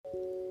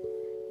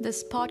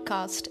This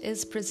podcast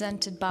is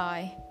presented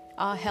by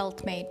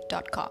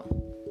ourhealthmate.com.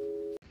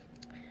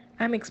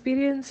 I'm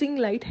experiencing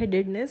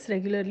lightheadedness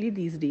regularly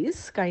these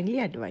days. Kindly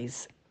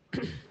advise.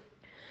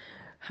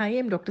 Hi,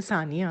 I'm Dr.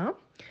 Sania.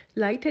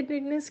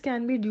 Lightheadedness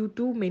can be due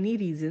to many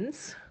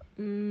reasons.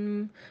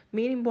 Main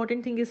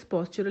important thing is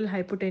postural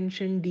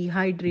hypotension,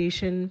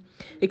 dehydration,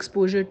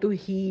 exposure to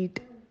heat,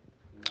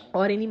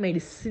 or any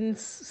medicine's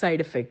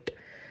side effect.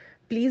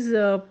 Please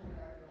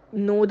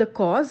know the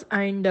cause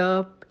and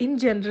in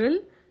general,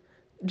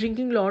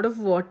 drinking a lot of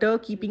water,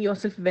 keeping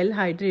yourself well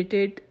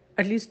hydrated,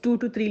 at least 2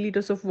 to 3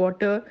 liters of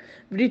water,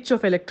 rich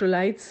of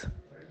electrolytes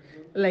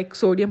like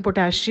sodium,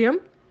 potassium,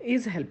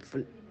 is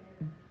helpful.